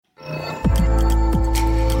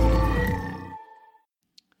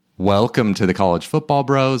Welcome to the College Football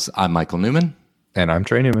Bros. I'm Michael Newman. And I'm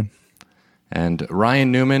Trey Newman. And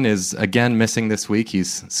Ryan Newman is again missing this week.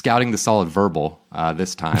 He's scouting the Solid Verbal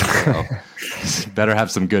this time. So better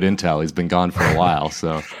have some good intel. He's been gone for a while.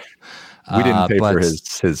 So we didn't pay for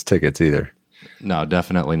his tickets either. No,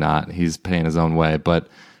 definitely not. He's paying his own way. But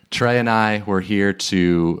Trey and I were here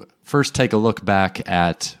to first take a look back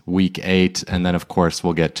at Week 8, and then, of course,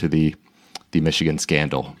 we'll get to the Michigan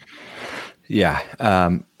scandal.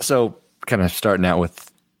 Yeah. So kind of starting out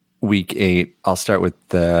with Week 8, I'll start with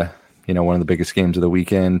one of the biggest games of the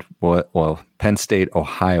weekend. Well, Penn State,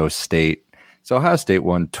 Ohio State. So Ohio State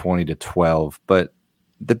won 20-12, but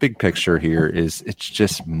the big picture here is it's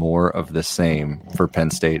just more of the same for Penn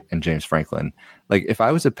State and James Franklin. Like, if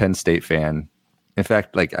I was a Penn State fan, in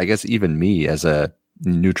fact, like, I guess even me as a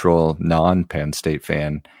neutral non-Penn State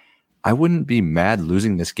fan, I wouldn't be mad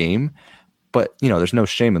losing this game. But, there's no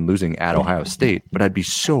shame in losing at Ohio State, but I'd be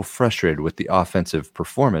so frustrated with the offensive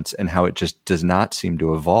performance and how it just does not seem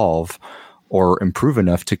to evolve or improve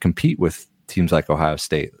enough to compete with teams like Ohio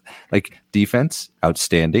State. Like, defense,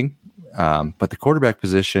 outstanding, but the quarterback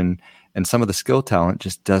position and some of the skill talent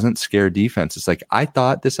just doesn't scare defense. It's like, I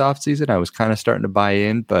thought this offseason I was kind of starting to buy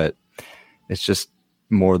in, but it's just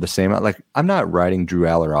more of the same. Like, I'm not writing Drew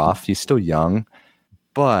Aller off. He's still young,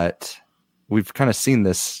 but we've kind of seen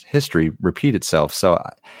this history repeat itself. So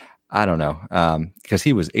I don't know, because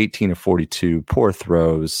he was 18 of 42, poor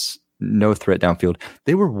throws, no threat downfield.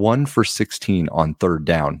 They were 1 for 16 on third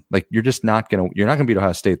down. Like, you're not going to beat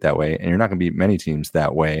Ohio State that way, and you're not going to beat many teams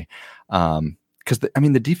that way. Because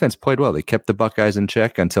the defense played well. They kept the Buckeyes in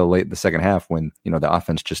check until late in the second half when the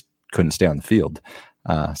offense just couldn't stay on the field.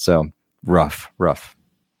 So rough.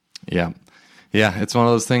 Yeah, it's one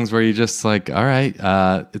of those things where you just like, all right,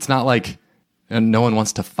 it's not like. And no one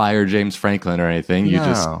wants to fire James Franklin or anything. You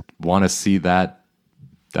just want to see that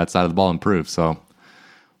side of the ball improve. So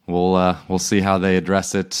we'll see how they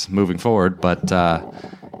address it moving forward. But a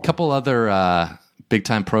couple other big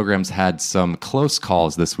time programs had some close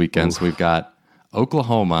calls this weekend. Oof. So we've got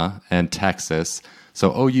Oklahoma and Texas.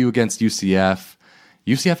 So OU against UCF.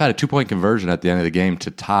 UCF had a 2-point conversion at the end of the game to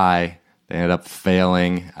tie. They ended up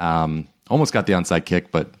failing. Almost got the onside kick,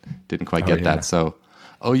 but didn't quite get that. So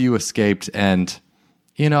OU escaped, and,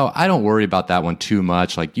 I don't worry about that one too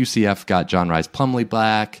much. Like, UCF got John Rice Plumlee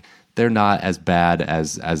back. They're not as bad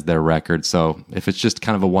as their record. So if it's just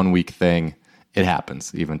kind of a 1-week thing, it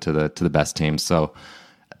happens even to the best teams. So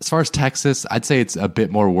as far as Texas, I'd say it's a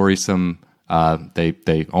bit more worrisome.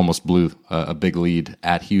 They almost blew a big lead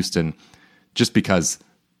at Houston just because,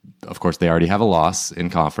 of course, they already have a loss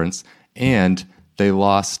in conference, and they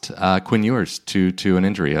lost Quinn Ewers to an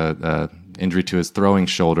injury, injury to his throwing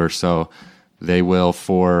shoulder. So they will,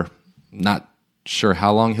 for not sure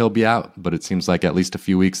how long he'll be out, but it seems like at least a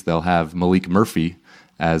few weeks, they'll have Malik Murphy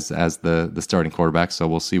as the starting quarterback. So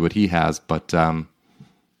we'll see what he has. But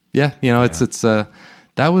it's that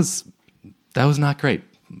was not great,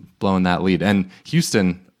 blowing that lead. And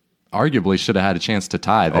Houston arguably should have had a chance to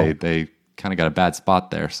tie. They kind of got a bad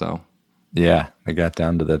spot there. So yeah, they got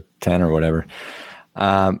down to the 10 or whatever.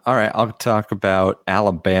 All right, I'll talk about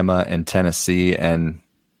Alabama and Tennessee, and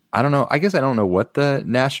I don't know. I guess I don't know what the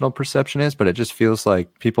national perception is, but it just feels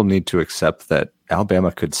like people need to accept that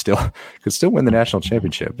Alabama could still win the national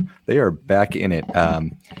championship. They are back in it,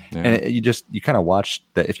 and you kind of watch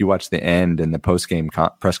that. If you watch the end and the post game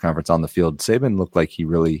press conference on the field, Saban looked like he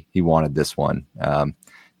wanted this one.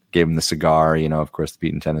 Gave him the cigar, of course,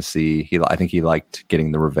 beating Tennessee. I think he liked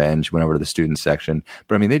getting the revenge, went over to the student section.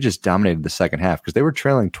 But, they just dominated the second half because they were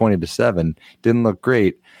trailing 20-7, didn't look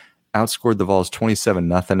great, outscored the Vols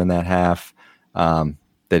 27-0 in that half.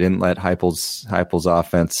 They didn't let Heupel's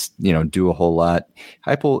offense, do a whole lot.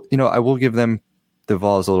 Heupel, I will give them, the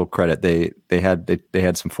Vols, a little credit. They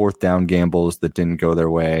had some fourth down gambles that didn't go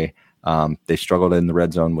their way. They struggled in the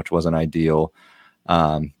red zone, which wasn't ideal.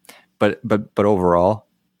 But overall,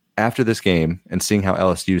 after this game and seeing how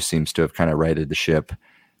LSU seems to have kind of righted the ship,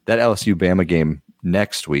 that LSU-Bama game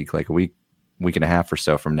next week, like a week and a half or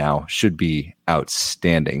so from now, should be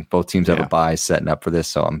outstanding. Both teams have a bye setting up for this,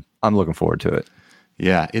 so I'm looking forward to it.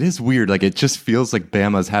 Yeah, it is weird. Like, it just feels like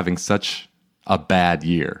Bama's having such a bad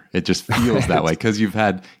year. It just feels that way because you've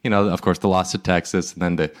had, of course, the loss to Texas, and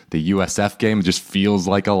then the USF game just feels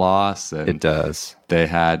like a loss. And it does. They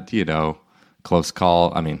had, close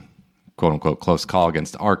call. Quote unquote close call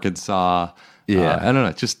against Arkansas. Yeah, I don't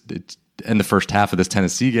know. Just in the first half of this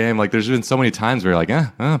Tennessee game, like, there's been so many times where you're like,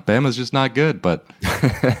 Bama's just not good, but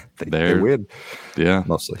they win. Yeah,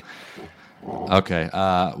 mostly. Okay.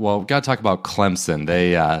 Well, we've got to talk about Clemson.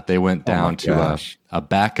 They went down to a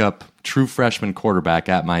backup true freshman quarterback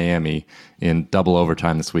at Miami in double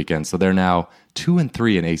overtime this weekend. So they're now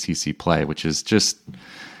 2-3 in ACC play, which is just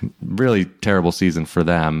really terrible season for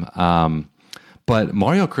them. But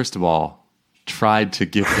Mario Cristobal tried to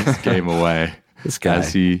give this game away,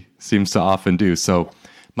 as he seems to often do. So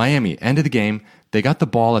Miami, end of the game, they got the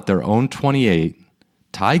ball at their own 28,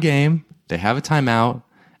 tie game, they have a timeout,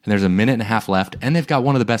 and there's a minute and a half left, and they've got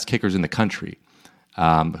one of the best kickers in the country,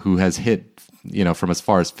 who has hit, from as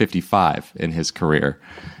far as 55 in his career.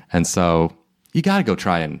 And so you got to go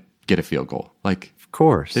try and get a field goal. Like, of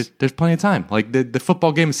course. There's plenty of time. Like, the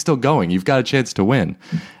football game is still going. You've got a chance to win.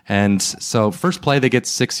 And so first play, they get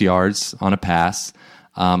 6 yards on a pass.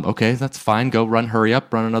 Okay, that's fine. Go run, hurry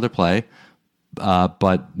up, run another play.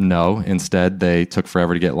 But no, instead they took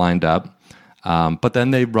forever to get lined up. But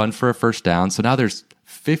then they run for a first down. So now there's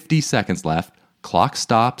 50 seconds left. Clock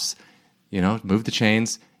stops, move the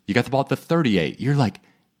chains. You got the ball at the 38.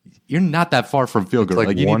 You're not that far from field goal.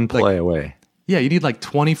 Like you one play away. Yeah, you need like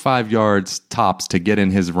 25 yards tops to get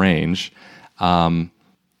in his range.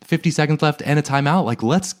 50 seconds left and a timeout. Like,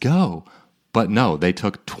 let's go. But no, they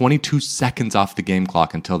took 22 seconds off the game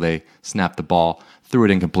clock until they snapped the ball, threw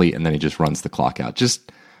it incomplete, and then he just runs the clock out.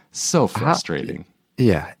 Just so frustrating.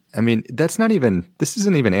 Yeah. I mean, this isn't even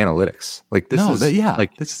analytics. Like, this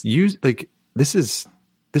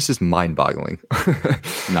is mind-boggling.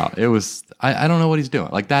 No, it was, I don't know what he's doing.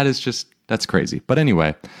 Like, that's crazy. But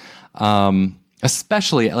anyway,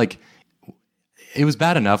 especially, like, it was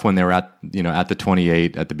bad enough when they were at the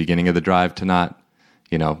 28 at the beginning of the drive to not,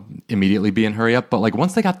 immediately be in hurry up. But like,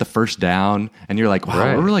 once they got the first down and you're like, wow,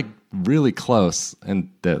 right, we're like really close. And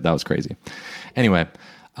that was crazy. Anyway,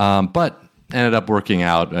 but ended up working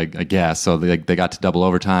out, I guess. So they got to double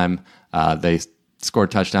overtime. They scored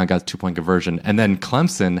a touchdown, got a 2-point conversion. And then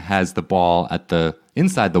Clemson has the ball at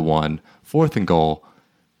inside the 1, 4th and goal.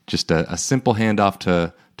 Just a simple handoff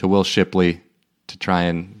to Will Shipley to try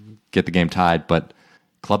and get the game tied. But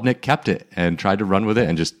Klubnik kept it and tried to run with it,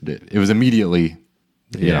 and it was immediately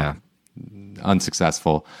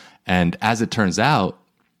unsuccessful. And as it turns out,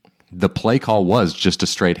 the play call was just a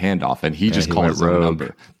straight handoff, and he called his own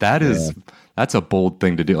number. That's a bold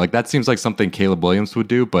thing to do. Like, that seems like something Caleb Williams would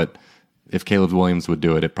do, but if Caleb Williams would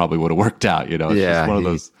do it, it probably would have worked out. It's just one of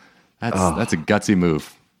those. That's a gutsy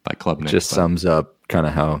move by Klubnik. Just sums up kind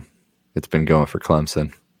of how it's been going for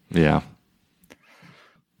Clemson. Yeah.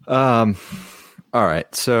 All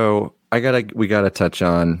right. So we gotta touch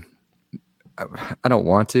on. I don't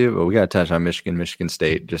want to, but we gotta touch on Michigan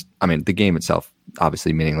State. The game itself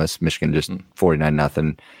obviously meaningless. Michigan just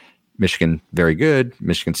 49-0. Michigan very good.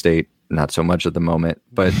 Michigan State not so much at the moment.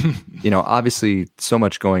 But obviously so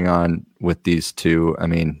much going on with these two. I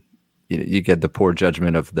mean, you get the poor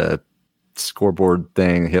judgment of the scoreboard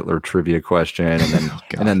thing, Hitler trivia question, and then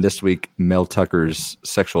and then this week Mel Tucker's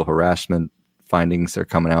sexual harassment findings are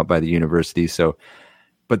coming out by the university. So,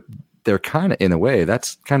 but they're kind of, in a way,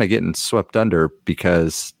 that's kind of getting swept under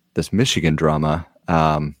because this Michigan drama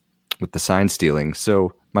with the sign stealing.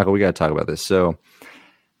 So, Michael, we got to talk about this. So,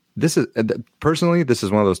 this is personally, this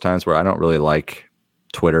is one of those times where I don't really like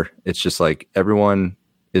Twitter. It's just like everyone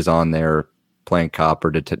is on there playing cop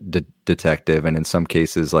or detective, and in some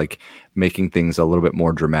cases, like making things a little bit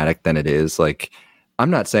more dramatic than it is. Like, I'm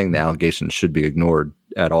not saying the allegations should be ignored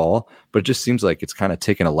at all, but it just seems like it's kind of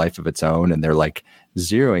taken a life of its own, and they're like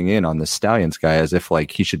zeroing in on the Stallions guy as if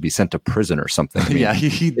like he should be sent to prison or something. I mean, yeah,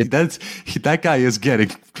 that guy is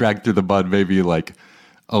getting dragged through the mud, maybe like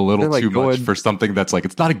a little too much for something that's like,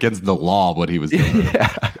 it's not against the law what he was doing.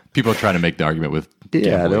 Yeah. People are trying to make the argument with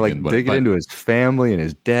they're like digging into his family and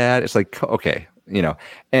his dad. It's like, okay,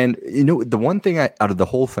 and the one thing out of the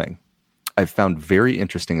whole thing I've found very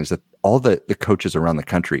interesting is that all the coaches around the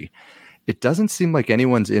country, it doesn't seem like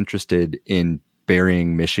anyone's interested in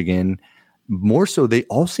burying Michigan. More so, they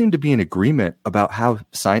all seem to be in agreement about how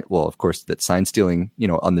of course, that sign stealing,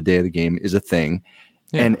 on the day of the game is a thing.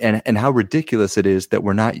 Yeah. And how ridiculous it is that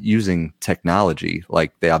we're not using technology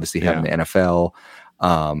like they obviously have in the NFL.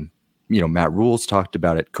 Matt Rules talked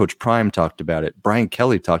about it. Coach Prime talked about it. Brian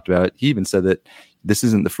Kelly talked about it. He even said that this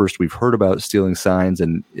isn't the first we've heard about stealing signs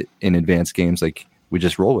and in advanced games. Like, we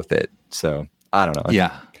just roll with it. So I don't know.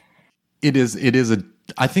 Yeah, it is.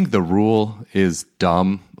 I think the rule is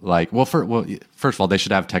dumb. Like, first of all, they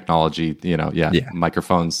should have technology.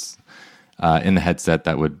 Microphones in the headset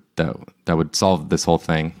that would solve this whole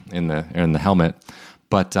thing in the helmet.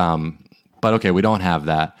 But okay, we don't have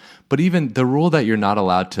that. But even the rule that you're not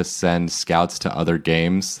allowed to send scouts to other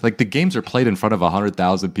games, like the games are played in front of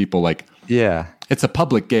 100,000 people. Like, yeah, it's a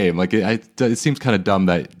public game. Like, it seems kind of dumb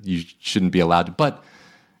that you shouldn't be allowed to. But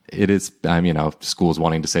it is, schools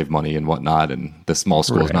wanting to save money and whatnot, and the small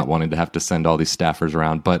schools not wanting to have to send all these staffers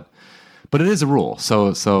around. But it is a rule.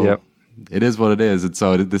 So yep. It is what it is. And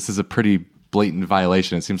so this is a pretty blatant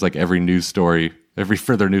violation. It seems like every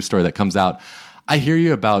further news story that comes out. I hear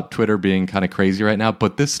you about Twitter being kind of crazy right now,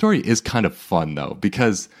 but this story is kind of fun though,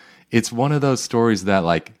 because it's one of those stories that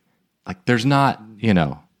like there's not,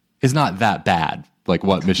 it's not that bad. Like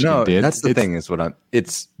what Michigan did. That's the thing is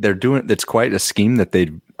they're doing. It's quite a scheme that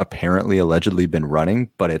they've apparently allegedly been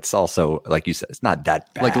running, but it's also, like you said, it's not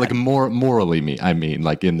that bad. Like more morally, I mean,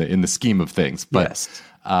 like in the scheme of things. But yes.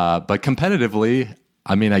 But competitively,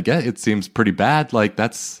 I mean, I guess it seems pretty bad. Like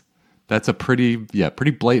that's a pretty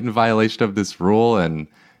blatant violation of this rule, and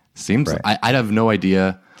seems I have no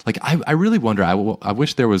idea. Like I really wonder. I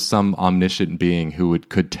wish there was some omniscient being who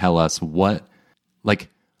could tell us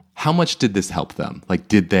how much did this help them? Like,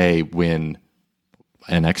 did they win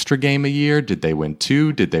an extra game a year? Did they win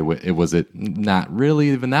 2? Was it not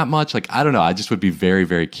really even that much? Like, I don't know. I just would be very,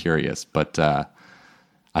 very curious. But I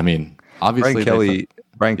mean, obviously,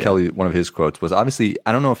 Brian Kelly, one of his quotes was obviously,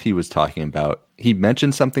 I don't know if he was talking about, he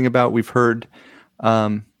mentioned something about we've heard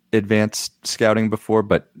advanced scouting before,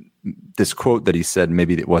 but this quote that he said,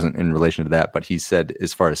 maybe it wasn't in relation to that, but he said,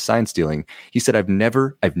 as far as sign stealing, he said, I've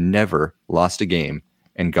never lost a game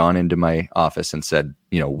and gone into my office and said,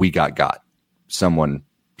 we got. Someone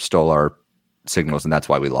stole our signals and that's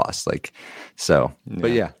why we lost. Like, so,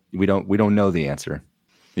 but yeah, we don't know the answer.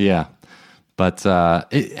 Yeah. But,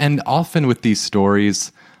 and often with these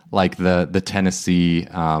stories, like the Tennessee,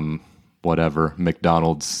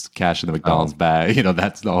 McDonald's, cash in the McDonald's bag,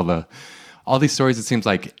 that's all these stories. It seems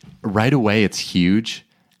like right away it's huge.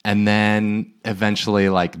 And then eventually,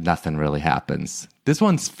 like, nothing really happens. This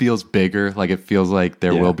one feels bigger. Like, it feels like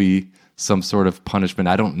there will be some sort of punishment.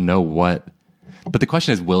 I don't know what. But the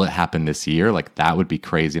question is, will it happen this year? Like, that would be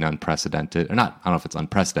crazy and unprecedented. Or not, I don't know if it's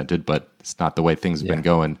unprecedented, but it's not the way things have been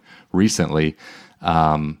going recently.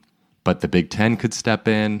 But the Big Ten could step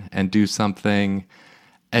in and do something.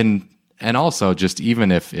 And also, just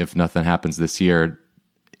even if nothing happens this year,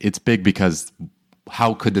 it's big because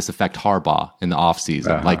how could this affect Harbaugh in the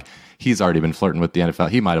offseason? Uh-huh. Like, he's already been flirting with the NFL.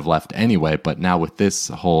 He might have left anyway, but now with this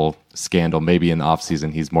whole scandal, maybe in the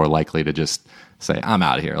offseason, he's more likely to just say, I'm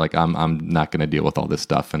out of here. Like, I'm not going to deal with all this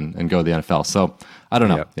stuff and go to the NFL. So I don't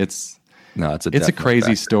know. Yep. It's a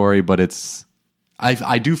crazy story, but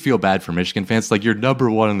I do feel bad for Michigan fans. Like, you're number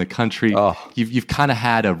one in the country. Oh. You've kind of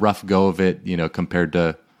had a rough go of it, compared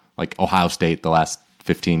to like Ohio State the last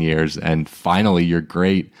 15 years, and finally you're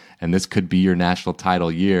great, and this could be your national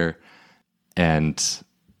title year, and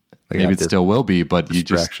maybe it still will be, but you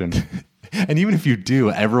just and even if you do,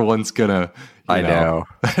 everyone's gonna I know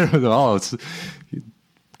oh, it's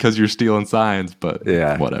because you're stealing signs, but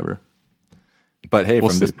whatever. But hey,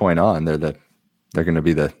 from this point on, they're going to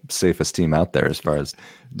be the safest team out there, as far as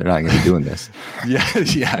they're not going to be doing this.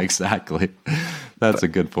 yeah, exactly. That's a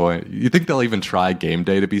good point. You think they'll even try game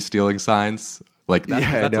day to be stealing signs? Like,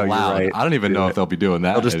 that's allowed. Right. I don't even know if they'll be doing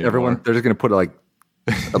that. They're just going to put like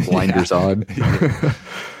a blinders on.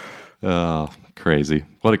 Oh, crazy!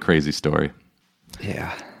 What a crazy story.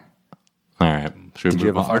 Yeah. All right. Should we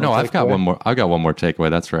move on? Or no, I've got one more takeaway.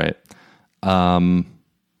 That's right.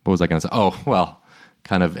 What was I going to say? Oh, well,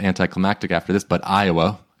 kind of anticlimactic after this, but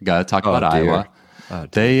Iowa. Got to talk about Iowa.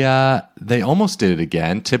 They almost did it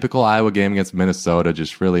again. Typical Iowa game against Minnesota,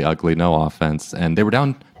 just really ugly, no offense. And they were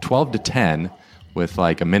down 12-10 with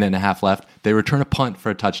like a minute and a half left. They return a punt for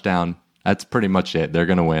a touchdown. That's pretty much it. They're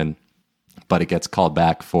going to win. But it gets called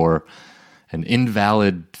back for an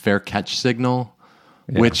invalid fair catch signal,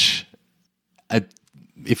 which,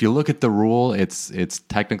 if you look at the rule, it's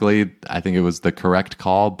technically, I think it was the correct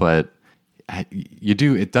call, but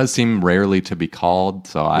it does seem rarely to be called.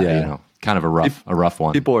 So kind of a rough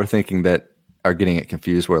one. People are getting it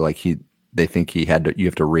confused where like they think you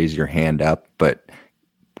have to raise your hand up, but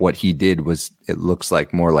what he did was, it looks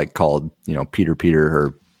like more like called, Peter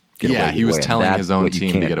or get away. He was telling his own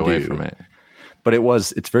team to get away from it. But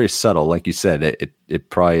it's very subtle. Like you said, it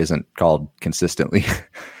probably isn't called consistently.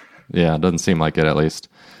 Yeah, it doesn't seem like it, at least.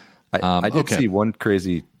 I did see one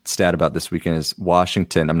crazy stat about this weekend is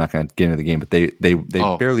Washington. I'm not going to get into the game, but they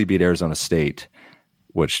barely beat Arizona State,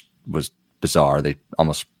 which was bizarre. They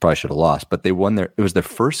almost probably should have lost, but they won it was their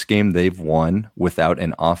first game they've won without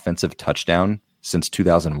an offensive touchdown since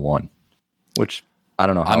 2001, which I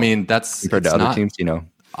don't know how. I mean, that's compared to other teams, I know.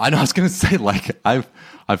 I was going to say, like, I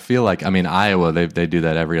feel like, I mean, Iowa, they do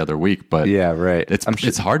that every other week, but yeah, right.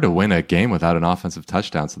 It's hard to win a game without an offensive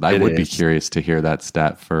touchdown. So I would be curious to hear that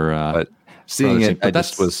stat for. But seeing it,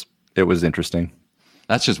 it was interesting.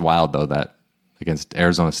 That's just wild, though. That against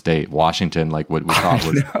Arizona State, Washington, like what we thought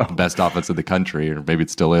was the best offense in the country, or maybe it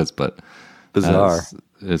still is, but bizarre.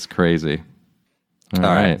 It's crazy. All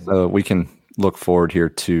right. So we can look forward here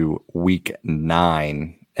to week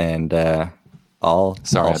 9, and I'll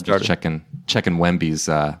start checking Wemby's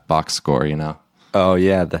box score. Oh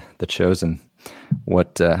yeah, the chosen.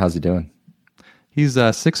 What? How's he doing? He's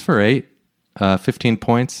 6 for 8, 15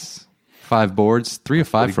 points, 5 boards, 3 of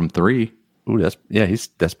 5 from 3. Ooh, that's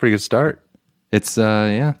a pretty good start. It's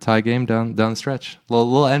tie game down the stretch.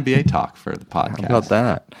 Little NBA talk for the podcast. How about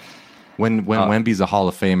that? When Wemby's a Hall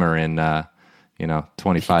of Famer in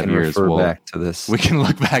 25 years, back to this. We can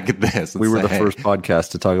look back at this. We were the first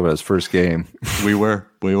podcast to talk about his first game. We were.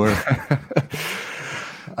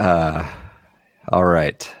 All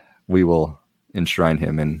right, we will enshrine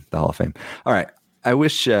him in the Hall of Fame. All right, I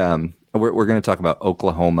wish we're going to talk about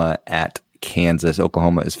Oklahoma at Kansas.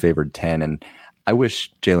 Oklahoma is favored 10, and I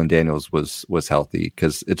wish Jalen Daniels was healthy,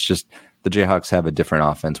 because it's just the Jayhawks have a different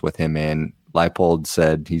offense with him in. Leipold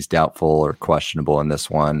said he's doubtful or questionable in this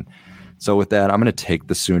one. So with that, I'm going to take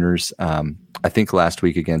the Sooners. I think last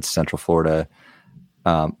week against Central Florida,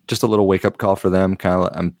 just a little wake-up call for them.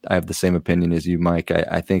 I have the same opinion as you, Mike.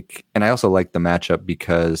 I think, and I also like the matchup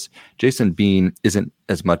because Jason Bean isn't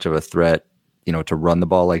as much of a threat, to run the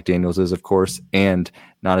ball like Daniels is, of course, and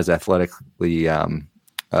not as athletically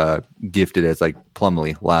gifted as like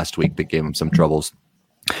Plumlee last week that gave him some troubles.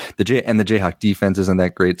 The Jayhawk defense isn't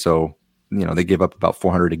that great, so they give up about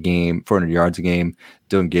 400 yards a game.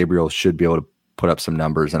 Dylan Gabriel should be able to put up some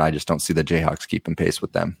numbers, and I just don't see the Jayhawks keeping pace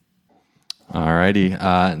with them. All righty.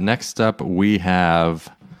 Next up, we have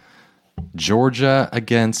Georgia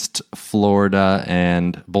against Florida,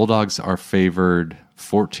 and Bulldogs are favored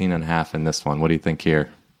 14.5 in this one. What do you think here?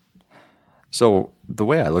 So the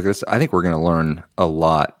way I look at this, I think we're going to learn a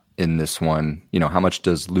lot in this one. How much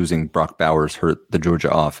does losing Brock Bowers hurt the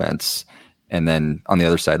Georgia offense? And then on the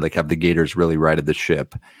other side, have the Gators really righted the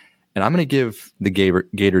ship? And I'm going to give the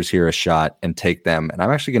Gators here a shot and take them. And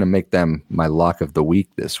I'm actually going to make them my lock of the week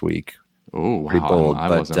this week. Oh, wow. Bold, I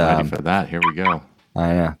wasn't ready for that. Here we go.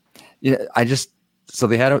 So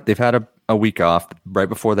they've had a week off. Right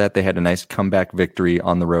before that, they had a nice comeback victory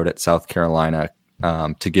on the road at South Carolina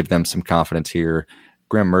to give them some confidence here.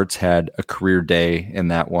 Graham Mertz had a career day in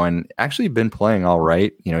that one. Actually been playing all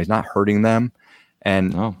right. He's not hurting them.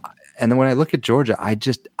 And then when I look at Georgia, I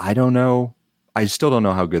don't know. I still don't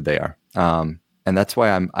know how good they are. And that's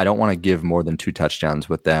why I don't want to give more than 2 touchdowns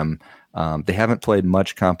with them. They haven't played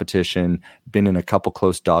much competition, been in a couple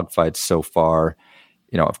close dogfights so far.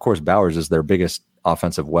 Of course, Bowers is their biggest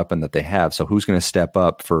offensive weapon that they have. So who's going to step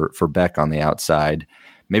up for Beck on the outside?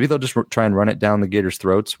 Maybe they'll just try and run it down the Gators'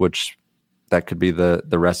 throats, which that could be the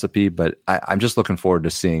recipe. But I'm just looking forward to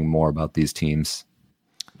seeing more about these teams.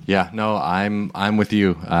 Yeah, no, I'm with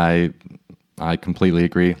you. I completely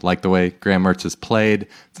agree. Like the way Graham Mertz has played,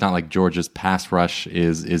 it's not like Georgia's pass rush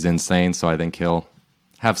is insane. So I think he'll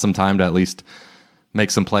have some time to at least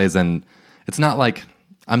make some plays. And it's not like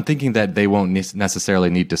I'm thinking that they won't necessarily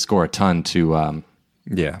need to score a ton to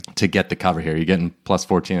get the cover here. You're getting plus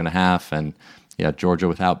 14.5, and Georgia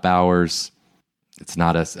without Bowers, it's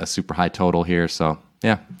not a super high total here. So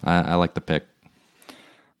I like the pick.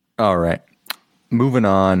 All right. Moving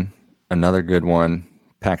on, another good one.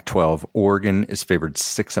 Pac-12, Oregon is favored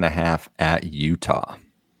 6.5 at Utah.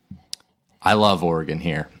 I love Oregon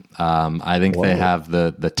here. I think they have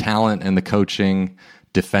the talent and the coaching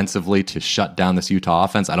defensively to shut down this Utah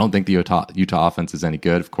offense. I don't think the Utah offense is any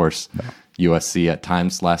good. Of course, USC at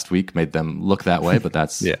times last week made them look that way, but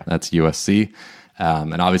that's USC.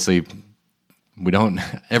 And obviously, we don't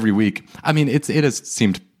every week. I mean, it has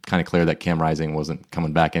seemed kind of clear that Cam Rising wasn't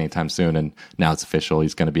coming back anytime soon, and now it's official.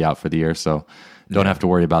 He's going to be out for the year, so don't have to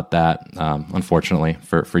worry about that, unfortunately,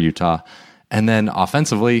 for Utah. And then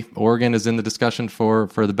offensively, Oregon is in the discussion for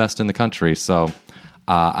the best in the country. So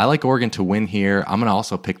I like Oregon to win here. I'm going to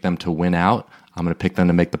also pick them to win out. I'm going to pick them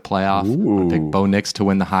to make the playoff. I'm going to pick Bo Nix to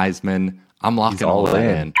win the Heisman. I'm locking all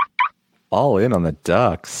in. All in on the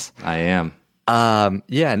Ducks. I am. And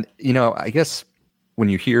I guess when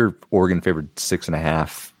you hear Oregon favored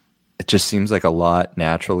 6.5, it just seems like a lot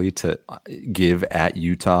naturally to give at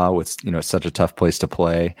Utah with such a tough place to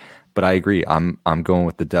play. But I agree. I'm going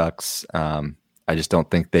with the Ducks. I just don't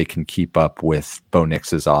think they can keep up with Bo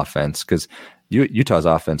Nix's offense, because Utah's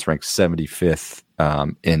offense ranks 75th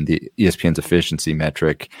in the ESPN's efficiency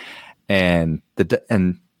metric, and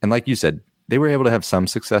like you said, they were able to have some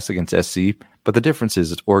success against SC. But the difference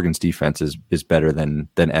is that Oregon's defense is better than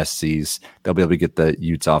SC's. They'll be able to get the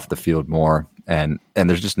Utes off the field more, and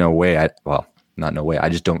there's just no way. I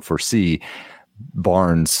just don't foresee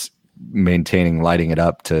Barnes lighting it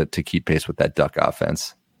up to keep pace with that Duck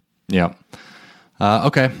offense. Yeah.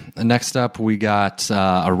 Okay. Next up, we got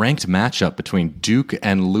a ranked matchup between Duke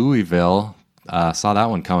and Louisville. Saw that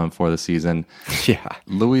one coming for the season. Yeah.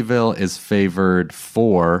 Louisville is favored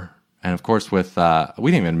 4. And of course, we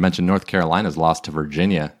didn't even mention North Carolina's loss to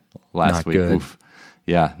Virginia last week. Good. Oof.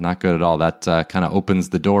 Yeah, not good at all. That kind of opens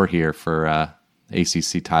the door here for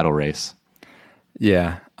ACC title race.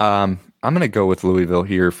 Yeah. I'm going to go with Louisville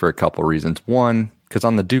here for a couple reasons. One, because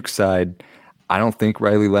on the Duke side, I don't think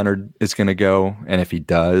Riley Leonard is going to go. And if he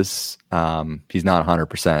does, he's not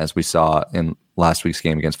 100%, as we saw in last week's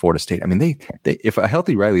game against Florida State. I mean, they if a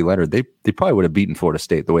healthy Riley Leonard, they probably would have beaten Florida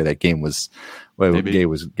State the way that game was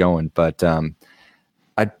going. But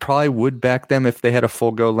I probably would back them if they had a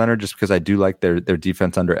full go Leonard, just because I do like their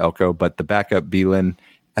defense under Elko. But the backup Beelan,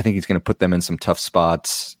 I think he's going to put them in some tough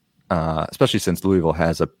spots, especially since Louisville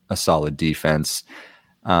has a solid defense.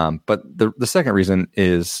 But the second reason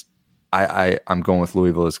is I'm going with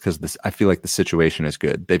Louisville is because I feel like the situation is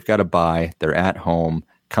good. They've got a bye. They're at home,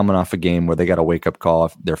 coming off a game where they got a wake-up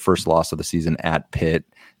call, their first loss of the season at Pitt.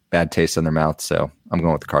 Bad taste in their mouth, so I'm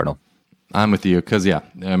going with the Cardinal. I'm with you because, yeah,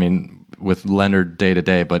 I mean, with Leonard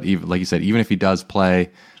day-to-day, but even, like you said, even if he does play,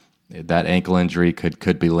 that ankle injury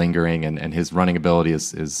could be lingering, and his running ability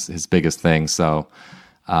is his biggest thing. So,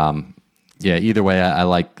 yeah, either way, I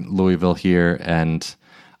like Louisville here, and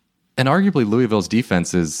arguably Louisville's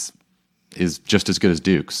defense is just as good as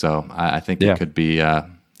Duke. So I think it could be a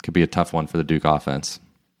tough one for the Duke offense.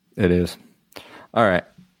 It is. All right,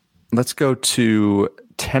 let's go to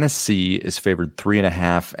Tennessee is favored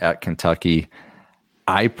 3.5 at Kentucky.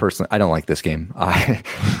 I don't like this game.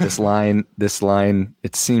 This line,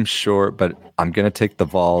 it seems short, but I'm going to take the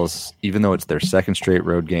Vols, even though it's their second straight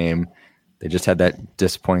road game. They just had that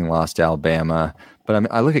disappointing loss to Alabama.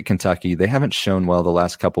 But I look at Kentucky. They haven't shown well the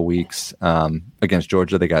last couple weeks. Against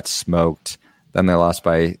Georgia, they got smoked. Then they lost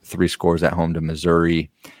by 3 scores at home to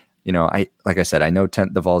Missouri. You know, like I said, I know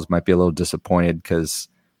the Vols might be a little disappointed because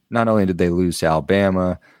not only did they lose to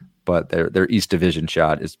Alabama, but their East Division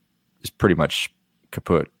shot is pretty much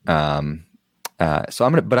kaput. So I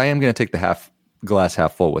am gonna take the glass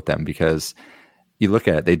half full with them, because you look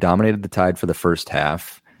at it, they dominated the Tide for the first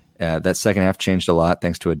half. That second half changed a lot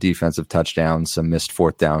thanks to a defensive touchdown, some missed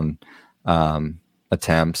fourth down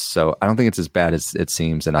attempts. So I don't think it's as bad as it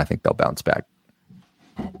seems, and I think they'll bounce back.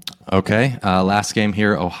 Okay, last game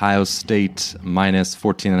here, Ohio State minus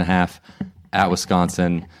 14.5 at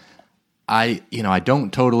Wisconsin. I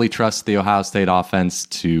don't totally trust the Ohio State offense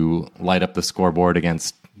to light up the scoreboard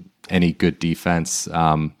against any good defense.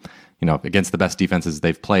 Against the best defenses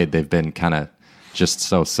they've played, they've been kind of just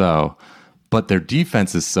so. But their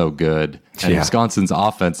defense is so good, and Wisconsin's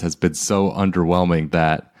offense has been so underwhelming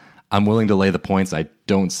that I'm willing to lay the points. I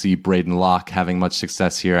don't see Braden Locke having much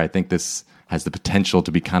success here. I think this has the potential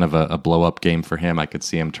to be kind of a blow-up game for him. I could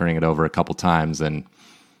see him turning it over a couple times, and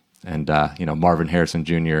Marvin Harrison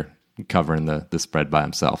Jr. covering the spread by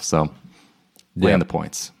himself. So laying the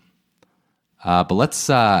points. But let's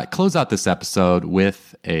close out this episode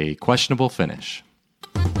with a questionable finish.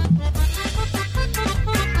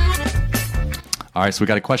 All right, so we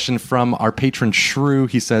got a question from our patron Shrew.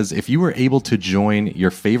 He says, if you were able to join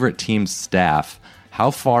your favorite team's staff,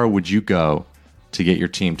 how far would you go to get your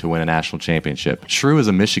team to win a national championship? Shrew is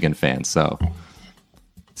a Michigan fan, so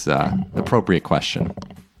it's an appropriate question.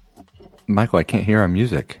 Michael, I can't hear our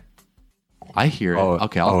music. I hear it.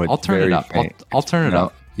 Okay, I'll turn it up. I'll turn it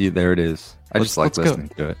up. Yeah, there it is. I just like listening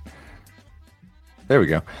to it. There we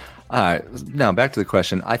go. Now back to the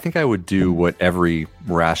question. I think I would do what every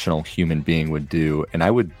rational human being would do, and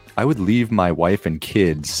I would leave my wife and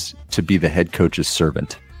kids to be the head coach's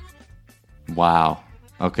servant. Wow.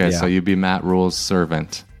 Okay, so you'd be Matt Rule's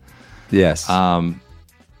servant. Yes. I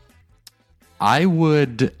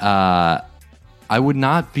would not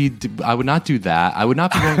do that. I would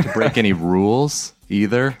not be willing to break any rules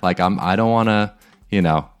either. Like I don't want to,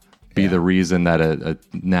 be the reason that a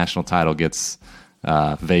national title gets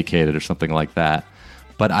vacated or something like that.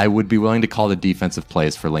 But I would be willing to call the defensive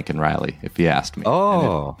plays for Lincoln Riley if he asked me.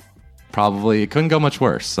 Oh, it couldn't go much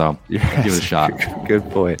worse. So I'd give it a shot. Good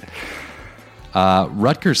point.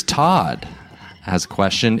 Rutgers Todd has a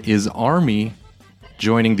question. Is Army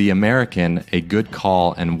joining the American a good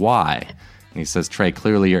call, and why? And he says, Trey,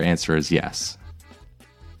 clearly your answer is yes.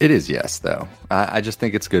 It is yes, though. I just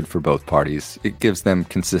think it's good for both parties. It gives them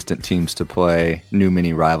consistent teams to play, new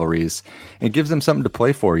mini rivalries. It gives them something to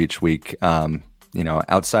play for each week,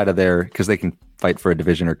 outside of because they can fight for a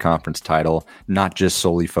division or conference title, not just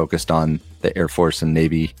solely focused on the Air Force and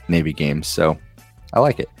Navy games. So I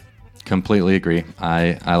like it. Completely agree.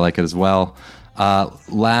 I like it as well.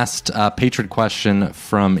 Last patron question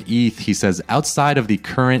from Eth. He says, outside of the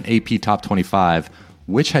current AP Top 25,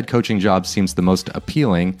 which head coaching job seems the most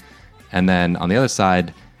appealing? And then on the other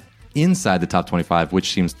side, inside the top 25,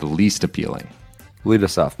 which seems the least appealing? Lead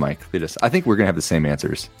us off, Mike. I think we're going to have the same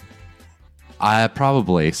answers.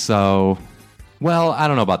 Probably. So, well, I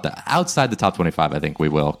don't know about that. Outside the top 25, I think we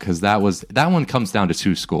will, because that one comes down to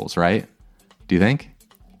 2 schools, right? Do you think?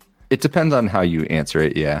 It depends on how you answer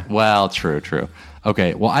it, yeah. Well, true.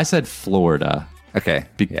 Okay, well, I said Florida. Okay,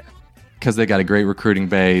 because they got a great recruiting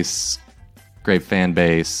base, great fan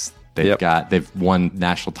base. They've won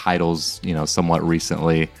national titles, somewhat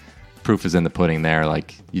recently. Proof is in the pudding there.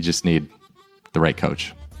 Like, you just need the right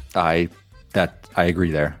coach. I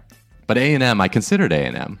agree there. But A&M, I considered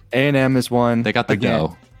A&M. A&M is one. They got the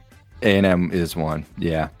go. A&M is one,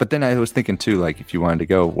 yeah. But then I was thinking too, like, if you wanted to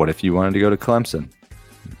go, what if you wanted to go to Clemson?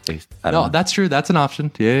 No, that's true. That's an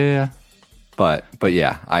option. Yeah. But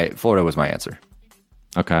yeah, Florida was my answer.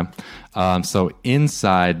 Okay. So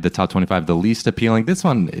inside the top 25, the least appealing, this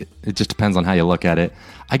one, it just depends on how you look at it.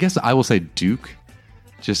 I guess I will say Duke,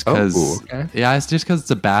 just because, it's just because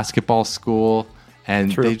it's a basketball school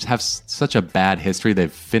and they just have such a bad history.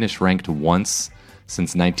 They've finished ranked once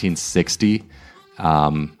since 1960.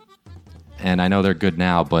 And I know they're good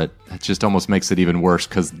now, but it just almost makes it even worse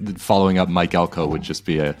because following up Mike Elko would just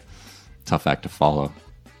be a tough act to follow.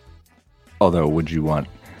 Although, would you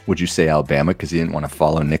say Alabama because you didn't want to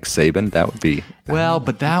follow Nick Saban? That would be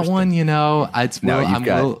but that one, I'm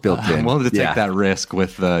willing to take that risk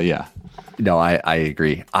with No, I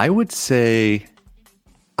agree. I would say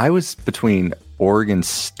I was between Oregon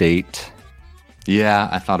State. Yeah,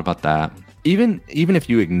 I thought about that. Even if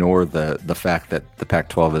you ignore the fact that the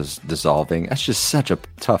Pac-12 is dissolving, that's just such a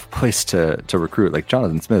tough place to recruit. Like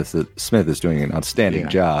Jonathan Smith is doing an outstanding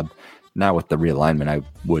job. Now with the realignment, I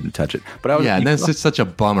wouldn't touch it. But and that's just such a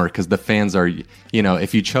bummer because the fans are,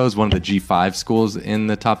 if you chose one of the G5 schools in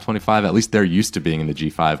the top 25, at least they're used to being in the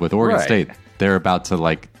G5. With Oregon State, they're about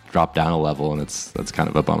to drop down a level, and that's kind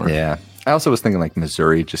of a bummer. Yeah, I also was thinking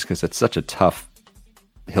Missouri, just because it's such a tough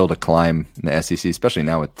hill to climb in the SEC, especially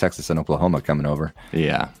now with Texas and Oklahoma coming over.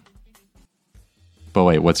 Yeah. But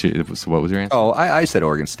wait, what was your answer? Oh, I said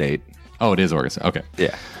Oregon State. Oh, it is Oregon State. Okay.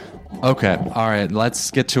 Yeah. Okay. All right.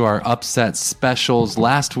 Let's get to our upset specials.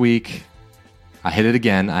 Last week, I hit it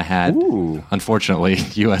again. I had, unfortunately,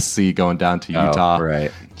 USC going down to Utah. Oh,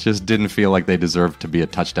 right. Just didn't feel like they deserved to be a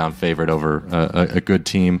touchdown favorite over a good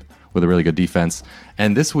team with a really good defense.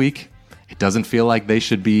 And this week, it doesn't feel like they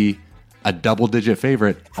should be a double-digit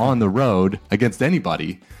favorite on the road against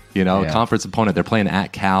anybody. A conference opponent. They're playing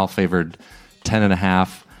at Cal, favored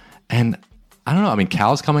 10.5. And I don't know. I mean,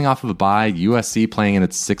 Cal's coming off of a bye. USC playing in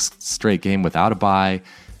its 6th straight game without a bye.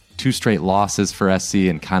 2 straight losses for SC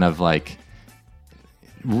and kind of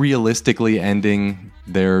realistically ending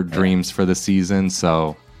their dreams for the season.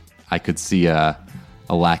 So I could see a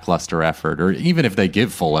lackluster effort. Or even if they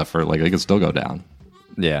give full effort, they could still go down.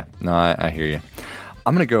 Yeah. No, I hear you.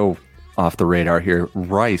 I'm going to go off the radar here.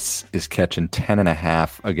 Rice is catching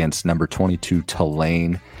 10.5 against number 22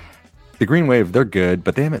 Tulane. The Green Wave, they're good,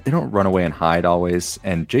 but they don't run away and hide always.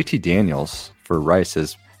 And JT Daniels for Rice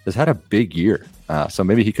has had a big year, so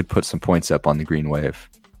maybe he could put some points up on the Green Wave.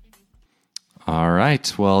 All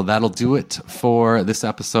right, well, that'll do it for this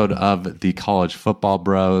episode of the College Football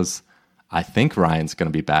Bros. I think Ryan's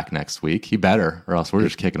going to be back next week. He better, or else we're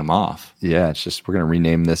just kicking him off. Yeah, it's just we're going to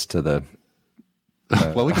rename this to the.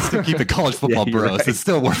 Well, we can still keep it College Football Bros. Right. It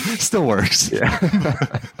still works. Yeah.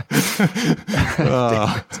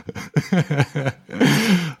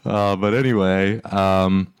 But anyway,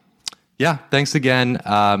 thanks again.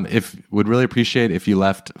 Would really appreciate if you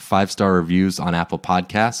left 5-star reviews on Apple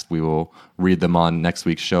Podcasts. We will read them on next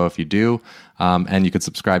week's show if you do. And you can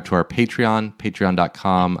subscribe to our Patreon,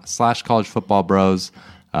 patreon.com/collegefootballbros.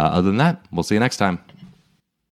 Other than that, we'll see you next time.